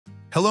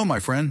Hello, my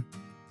friend.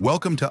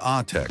 Welcome to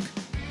AhTech.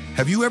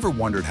 Have you ever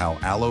wondered how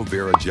aloe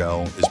vera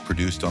gel is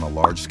produced on a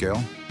large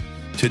scale?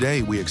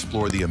 Today, we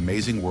explore the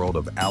amazing world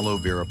of aloe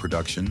vera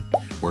production,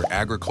 where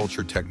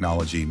agriculture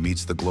technology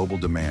meets the global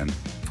demand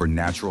for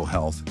natural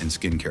health and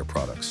skincare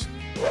products.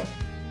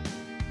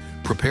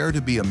 Prepare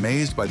to be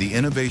amazed by the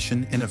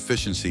innovation and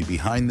efficiency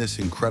behind this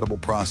incredible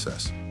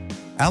process.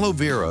 Aloe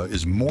vera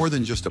is more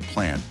than just a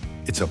plant,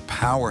 it's a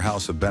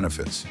powerhouse of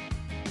benefits.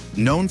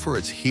 Known for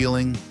its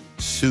healing,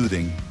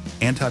 soothing,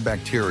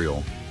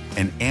 antibacterial,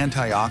 and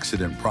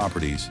antioxidant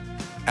properties,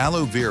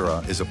 aloe vera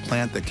is a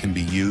plant that can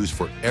be used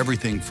for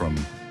everything from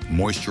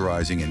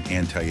moisturizing and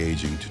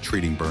anti-aging to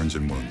treating burns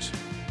and wounds.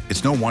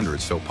 It's no wonder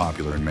it's so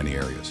popular in many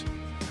areas.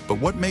 But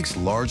what makes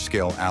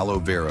large-scale aloe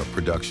vera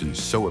production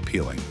so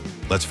appealing?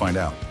 Let's find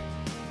out.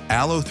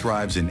 Aloe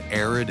thrives in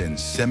arid and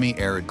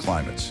semi-arid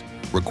climates,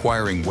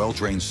 requiring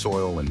well-drained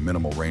soil and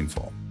minimal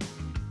rainfall.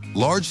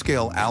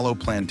 Large-scale aloe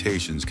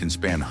plantations can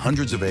span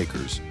hundreds of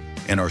acres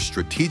and are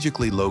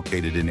strategically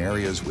located in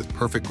areas with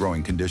perfect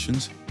growing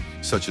conditions,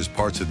 such as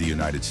parts of the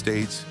United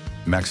States,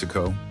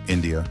 Mexico,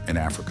 India, and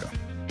Africa.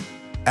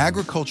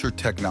 Agriculture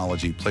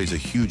technology plays a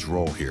huge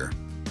role here,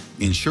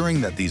 ensuring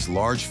that these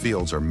large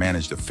fields are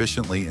managed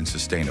efficiently and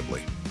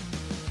sustainably.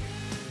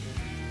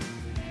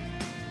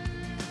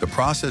 The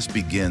process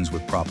begins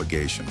with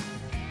propagation.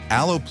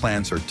 Aloe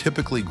plants are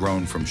typically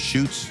grown from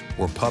shoots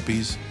or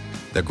puppies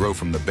that grow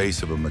from the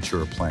base of a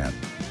mature plant.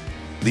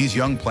 These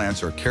young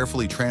plants are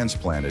carefully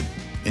transplanted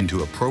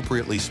into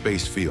appropriately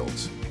spaced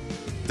fields.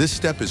 This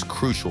step is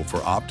crucial for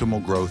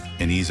optimal growth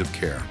and ease of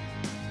care.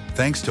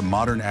 Thanks to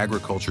modern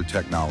agriculture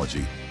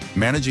technology,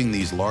 managing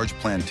these large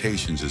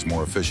plantations is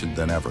more efficient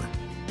than ever.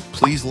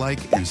 Please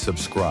like and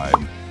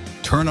subscribe.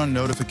 Turn on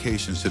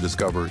notifications to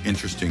discover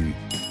interesting.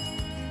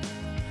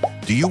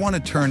 Do you want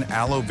to turn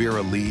aloe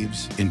vera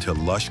leaves into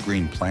lush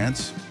green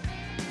plants?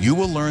 You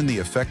will learn the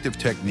effective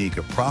technique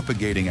of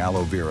propagating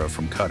aloe vera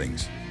from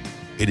cuttings.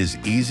 It is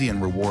easy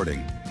and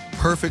rewarding,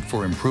 perfect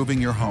for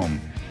improving your home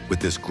with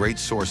this great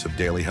source of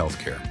daily health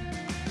care.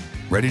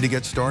 Ready to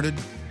get started?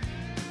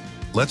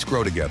 Let's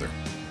grow together.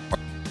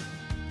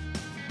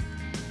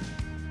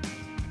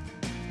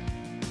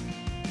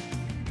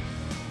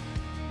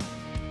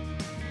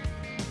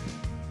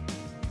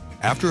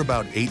 After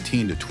about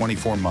 18 to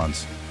 24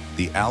 months,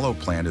 the aloe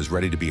plant is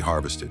ready to be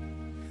harvested.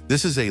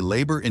 This is a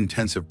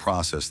labor-intensive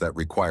process that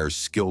requires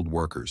skilled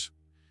workers.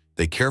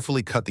 They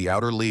carefully cut the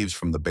outer leaves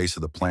from the base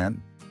of the plant,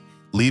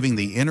 leaving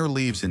the inner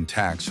leaves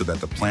intact so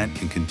that the plant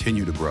can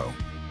continue to grow.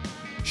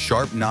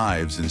 Sharp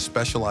knives and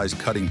specialized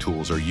cutting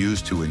tools are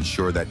used to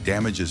ensure that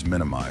damage is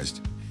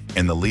minimized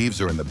and the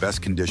leaves are in the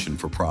best condition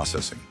for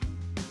processing.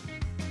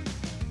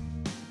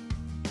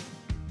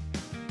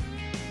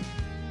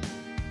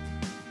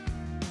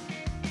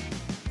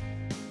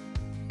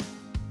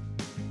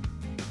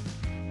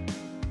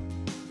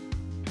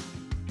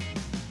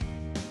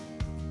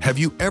 Have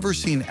you ever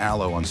seen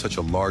aloe on such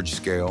a large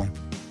scale?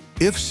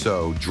 If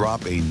so,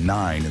 drop a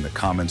 9 in the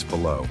comments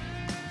below.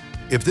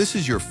 If this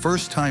is your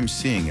first time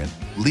seeing it,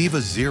 leave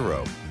a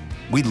 0.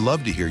 We'd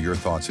love to hear your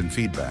thoughts and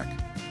feedback.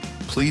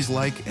 Please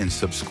like and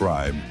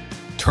subscribe.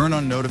 Turn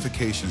on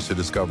notifications to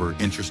discover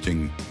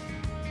interesting.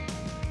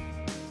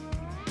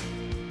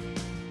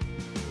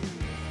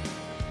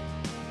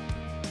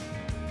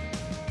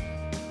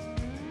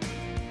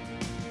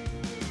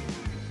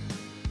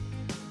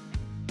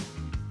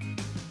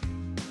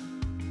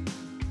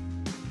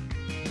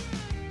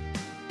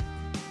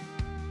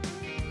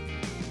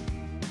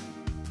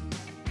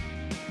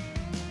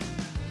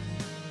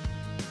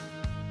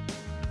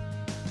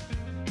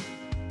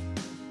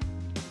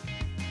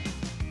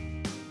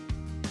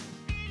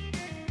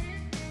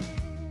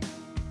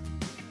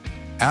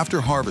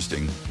 After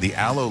harvesting, the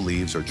aloe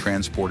leaves are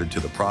transported to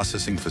the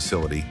processing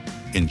facility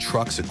in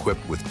trucks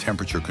equipped with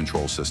temperature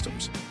control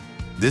systems.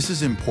 This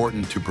is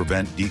important to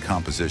prevent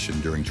decomposition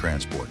during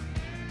transport.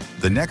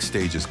 The next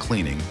stage is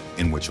cleaning,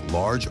 in which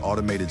large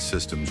automated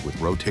systems with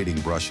rotating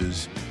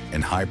brushes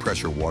and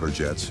high-pressure water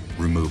jets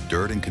remove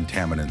dirt and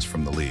contaminants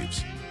from the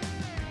leaves.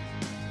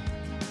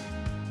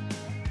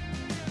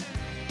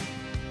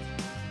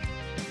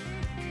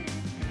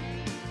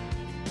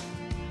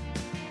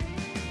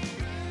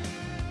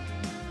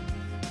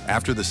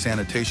 After the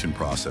sanitation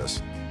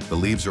process, the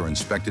leaves are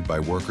inspected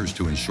by workers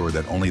to ensure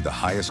that only the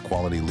highest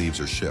quality leaves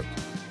are shipped.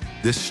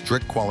 This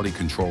strict quality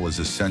control is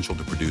essential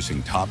to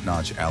producing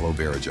top-notch aloe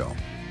vera gel.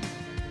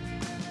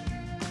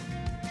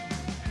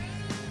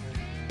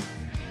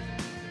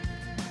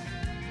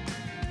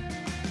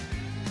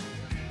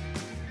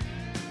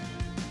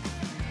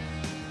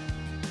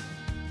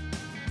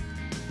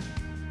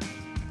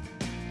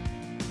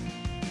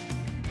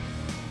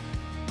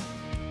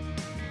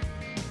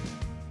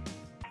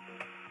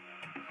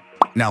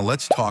 Now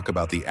let's talk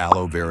about the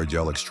aloe vera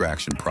gel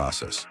extraction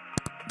process.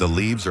 The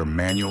leaves are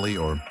manually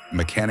or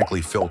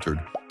mechanically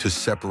filtered to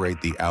separate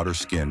the outer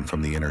skin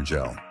from the inner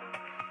gel.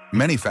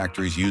 Many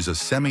factories use a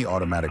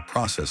semi-automatic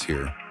process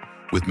here,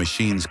 with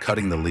machines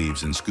cutting the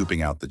leaves and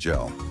scooping out the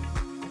gel.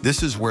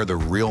 This is where the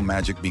real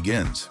magic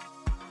begins.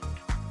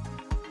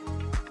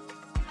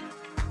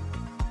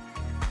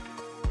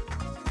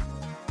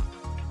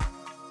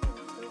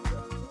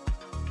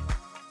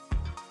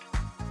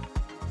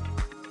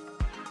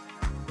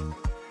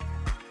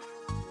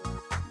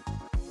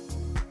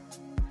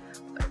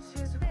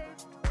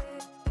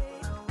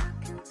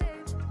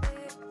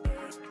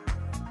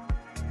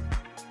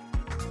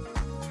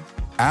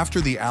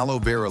 After the aloe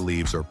vera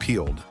leaves are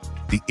peeled,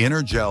 the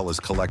inner gel is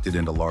collected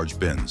into large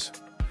bins.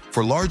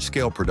 For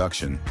large-scale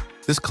production,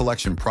 this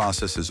collection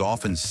process is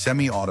often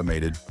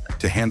semi-automated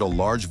to handle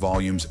large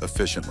volumes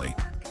efficiently.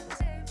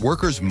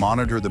 Workers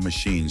monitor the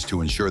machines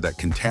to ensure that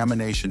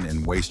contamination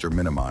and waste are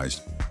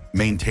minimized,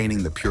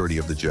 maintaining the purity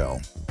of the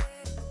gel.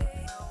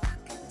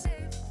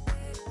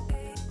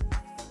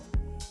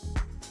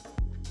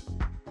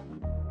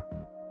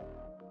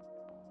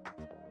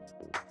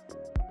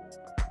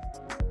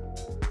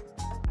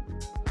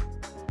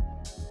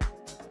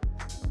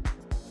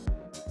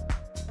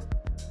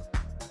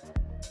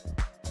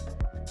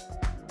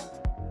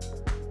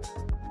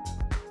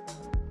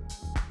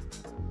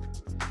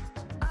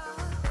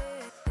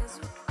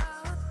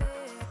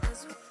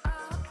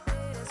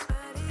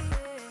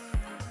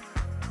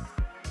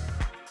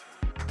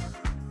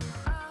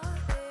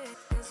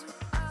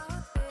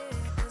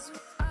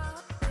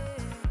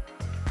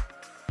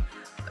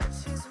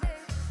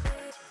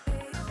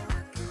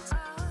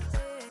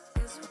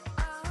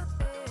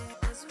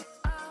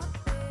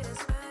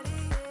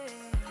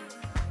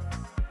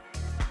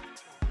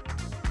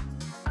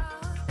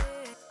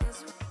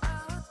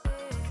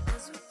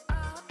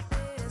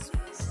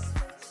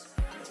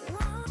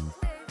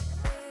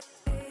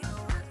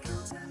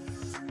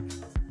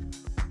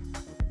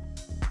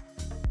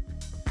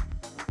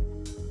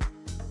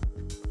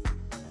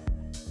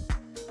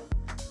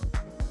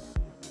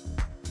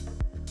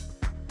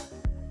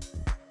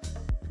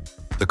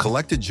 The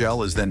collected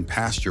gel is then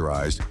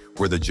pasteurized,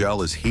 where the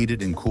gel is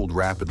heated and cooled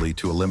rapidly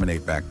to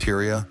eliminate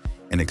bacteria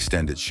and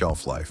extend its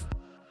shelf life.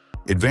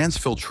 Advanced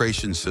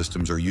filtration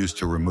systems are used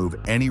to remove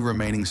any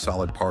remaining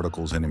solid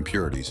particles and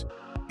impurities,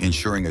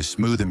 ensuring a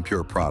smooth and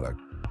pure product.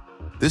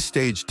 This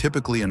stage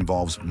typically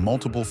involves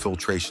multiple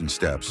filtration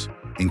steps,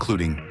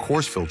 including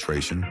coarse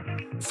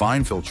filtration,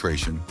 fine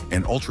filtration,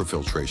 and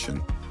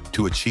ultrafiltration,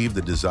 to achieve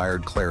the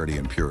desired clarity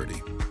and purity.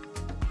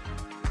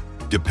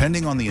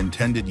 Depending on the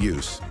intended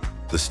use,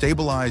 the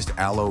stabilized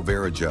aloe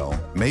vera gel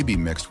may be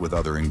mixed with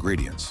other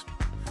ingredients.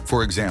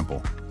 For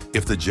example,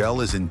 if the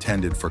gel is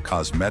intended for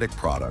cosmetic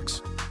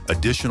products,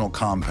 additional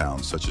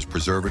compounds such as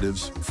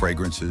preservatives,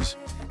 fragrances,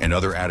 and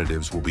other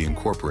additives will be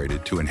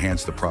incorporated to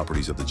enhance the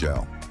properties of the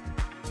gel.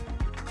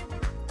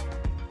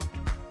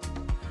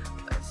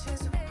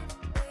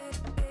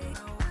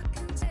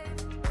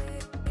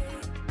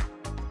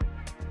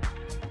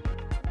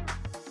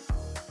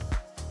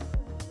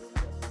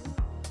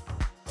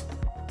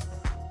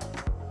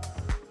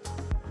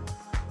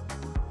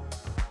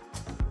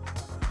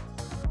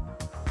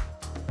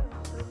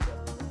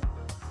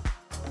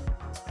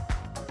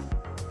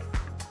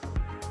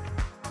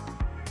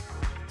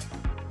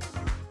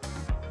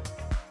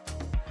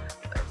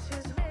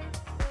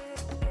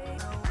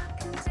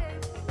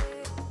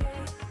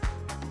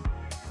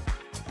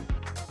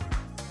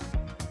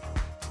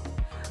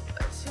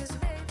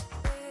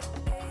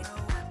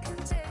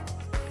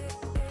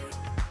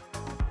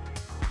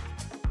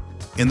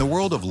 In the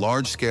world of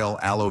large-scale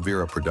aloe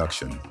vera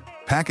production,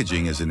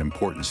 packaging is an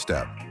important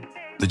step.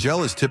 The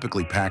gel is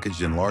typically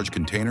packaged in large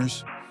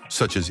containers,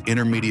 such as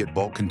intermediate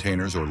bulk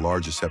containers or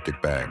large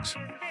aseptic bags.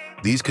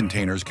 These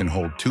containers can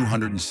hold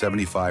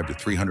 275 to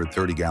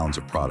 330 gallons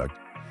of product,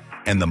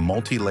 and the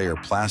multi-layer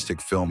plastic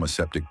film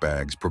aseptic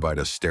bags provide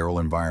a sterile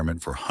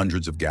environment for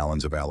hundreds of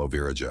gallons of aloe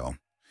vera gel.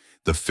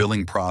 The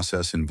filling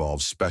process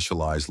involves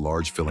specialized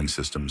large filling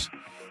systems,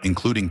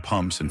 including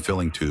pumps and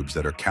filling tubes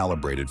that are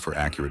calibrated for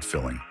accurate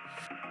filling.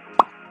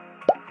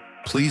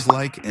 Please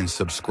like and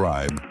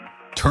subscribe.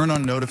 Turn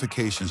on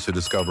notifications to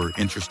discover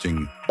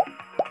interesting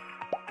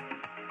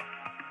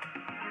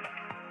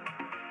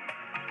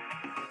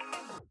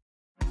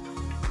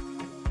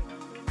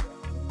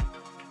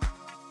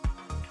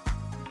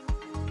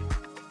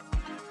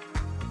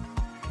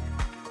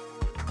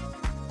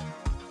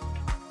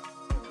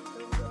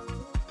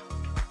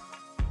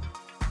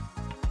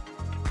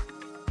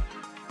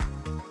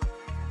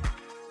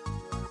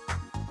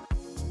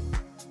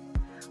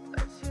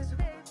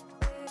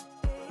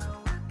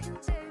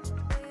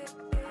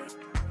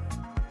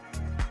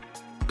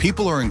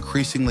People are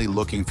increasingly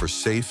looking for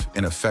safe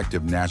and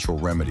effective natural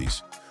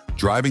remedies,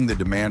 driving the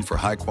demand for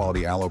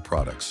high-quality aloe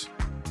products.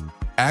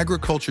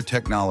 Agriculture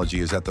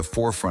technology is at the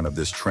forefront of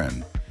this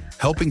trend,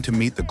 helping to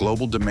meet the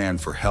global demand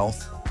for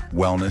health,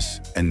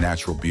 wellness, and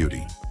natural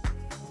beauty.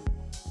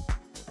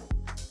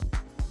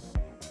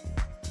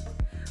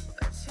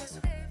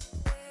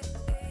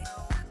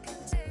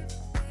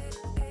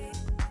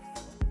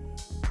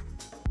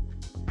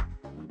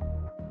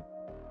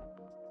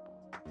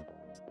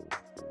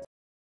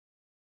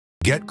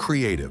 Get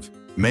creative.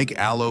 Make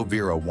aloe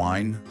vera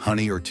wine,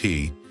 honey, or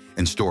tea,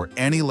 and store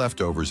any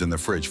leftovers in the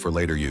fridge for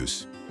later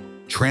use.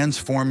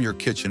 Transform your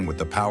kitchen with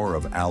the power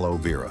of aloe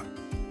vera.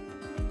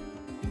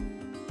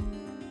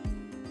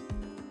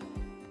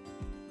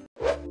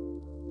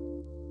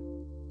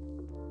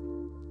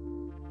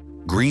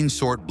 Green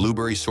sort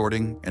blueberry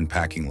sorting and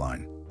packing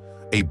line.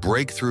 A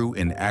breakthrough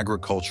in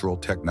agricultural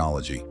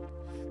technology.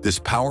 This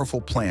powerful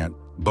plant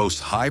boasts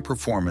high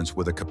performance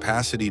with a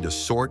capacity to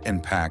sort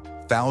and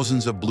pack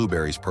thousands of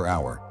blueberries per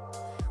hour.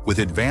 With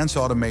advanced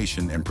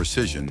automation and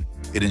precision,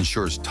 it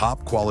ensures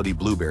top-quality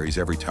blueberries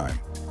every time.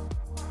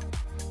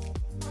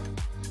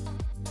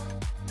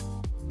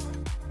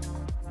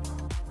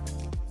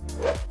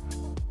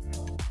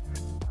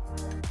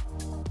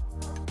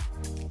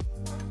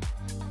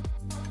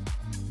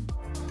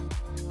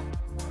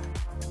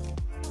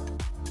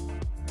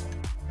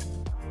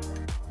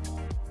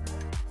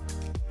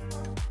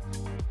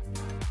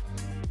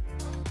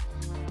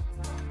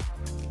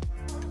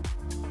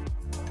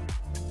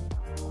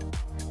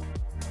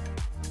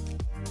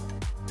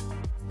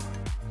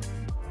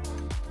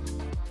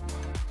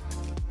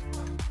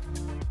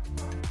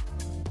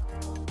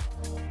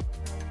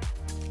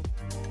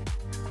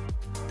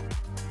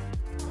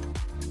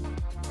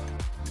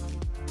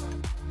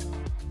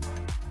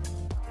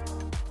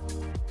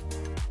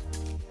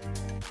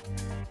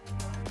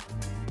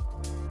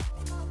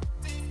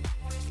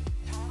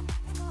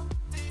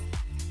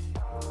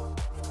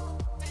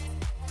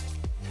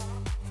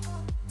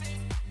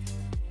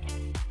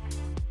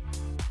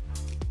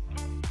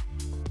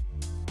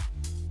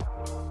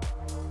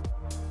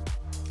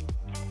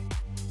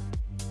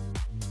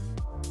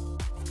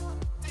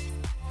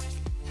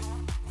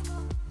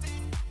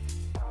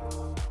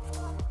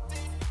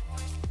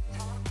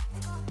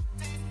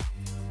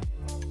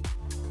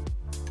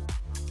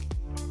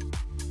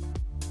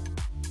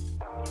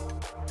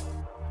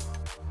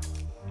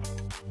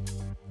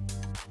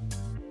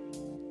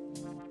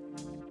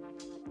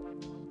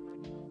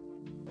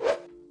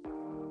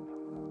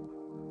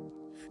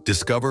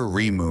 Discover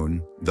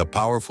Remoon, the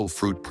powerful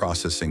fruit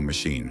processing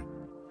machine.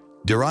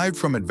 Derived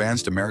from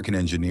advanced American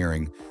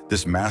engineering,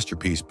 this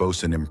masterpiece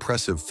boasts an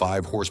impressive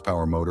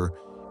 5-horsepower motor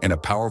and a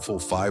powerful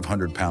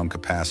 500-pound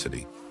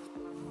capacity.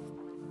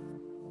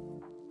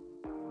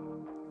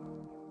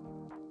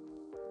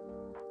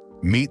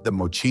 Meet the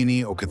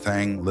Mochini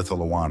Okathang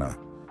Lithalawana,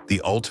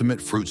 the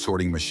ultimate fruit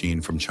sorting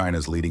machine from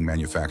China's leading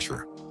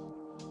manufacturer.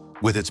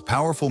 With its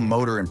powerful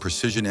motor and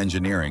precision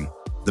engineering,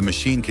 the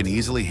machine can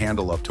easily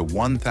handle up to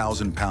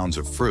 1,000 pounds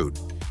of fruit,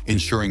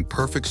 ensuring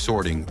perfect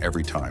sorting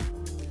every time.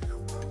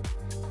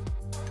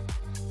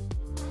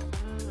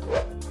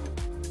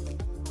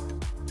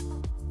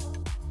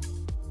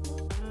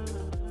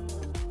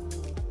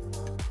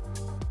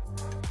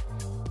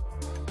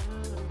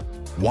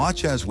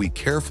 Watch as we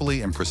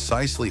carefully and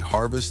precisely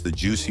harvest the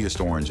juiciest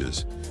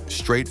oranges,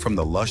 straight from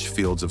the lush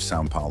fields of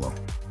São Paulo.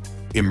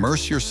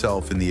 Immerse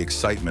yourself in the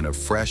excitement of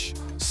fresh,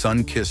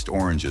 sun-kissed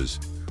oranges,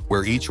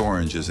 where each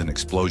orange is an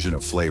explosion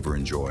of flavor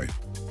and joy.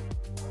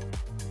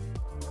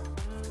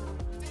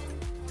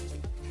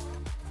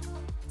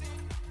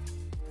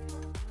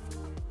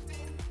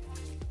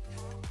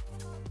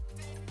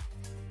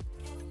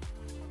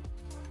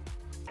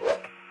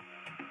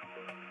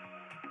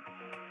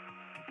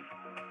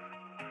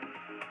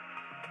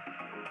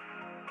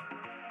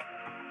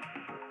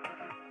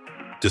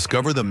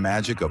 Discover the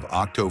magic of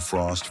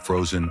Octofrost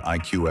frozen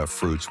IQF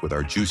fruits with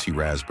our juicy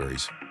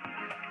raspberries.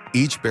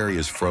 Each berry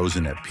is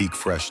frozen at peak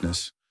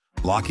freshness,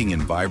 locking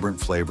in vibrant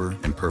flavor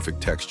and perfect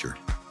texture.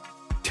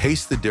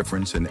 Taste the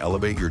difference and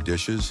elevate your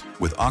dishes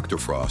with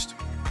Octofrost,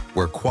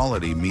 where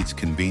quality meets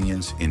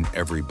convenience in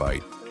every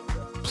bite.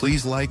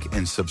 Please like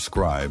and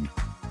subscribe.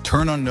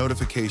 Turn on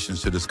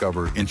notifications to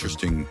discover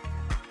interesting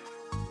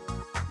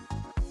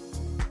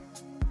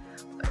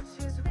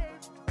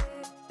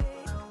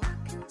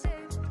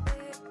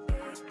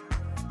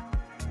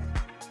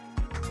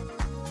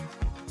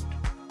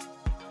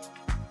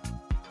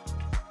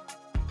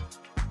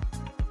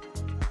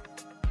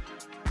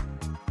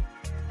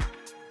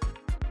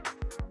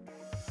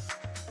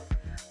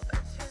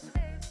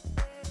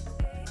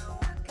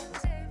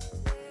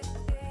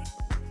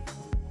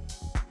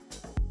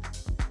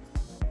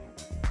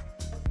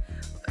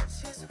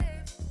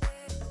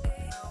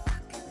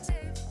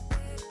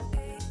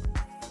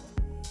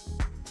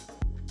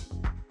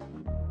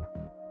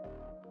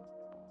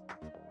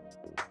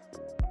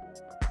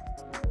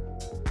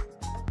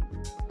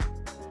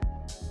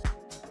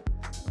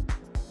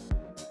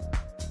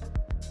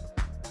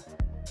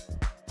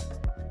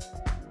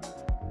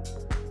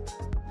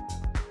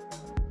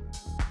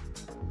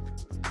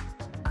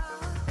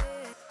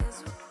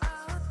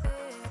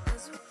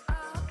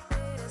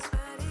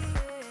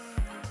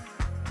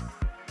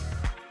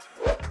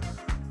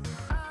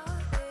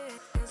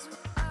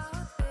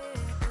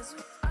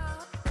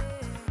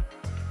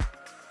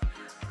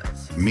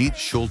Meet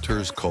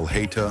Schulter's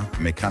Colheita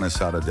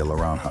Mecanizada de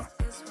Laranja,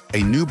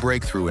 a new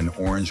breakthrough in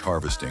orange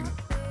harvesting.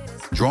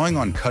 Drawing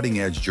on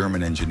cutting-edge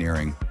German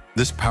engineering,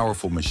 this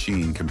powerful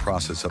machine can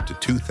process up to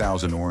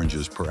 2,000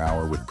 oranges per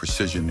hour with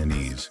precision and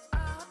ease.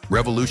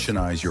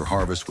 Revolutionize your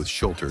harvest with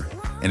Schulter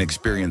and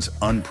experience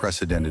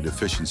unprecedented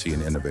efficiency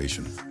and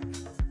innovation.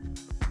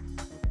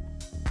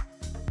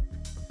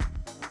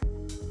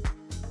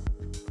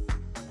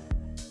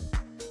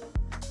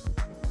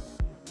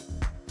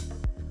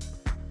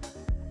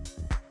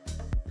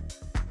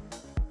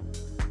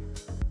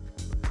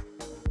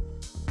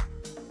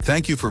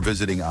 Thank you for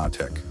visiting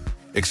AhTech.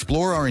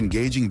 Explore our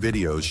engaging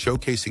videos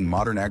showcasing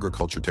modern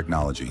agriculture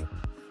technology.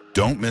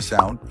 Don't miss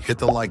out, hit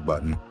the like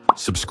button,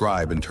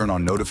 subscribe, and turn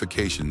on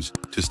notifications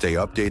to stay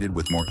updated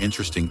with more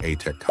interesting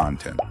AhTech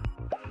content.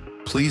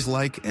 Please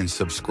like and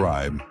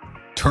subscribe.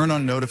 Turn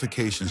on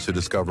notifications to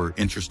discover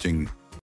interesting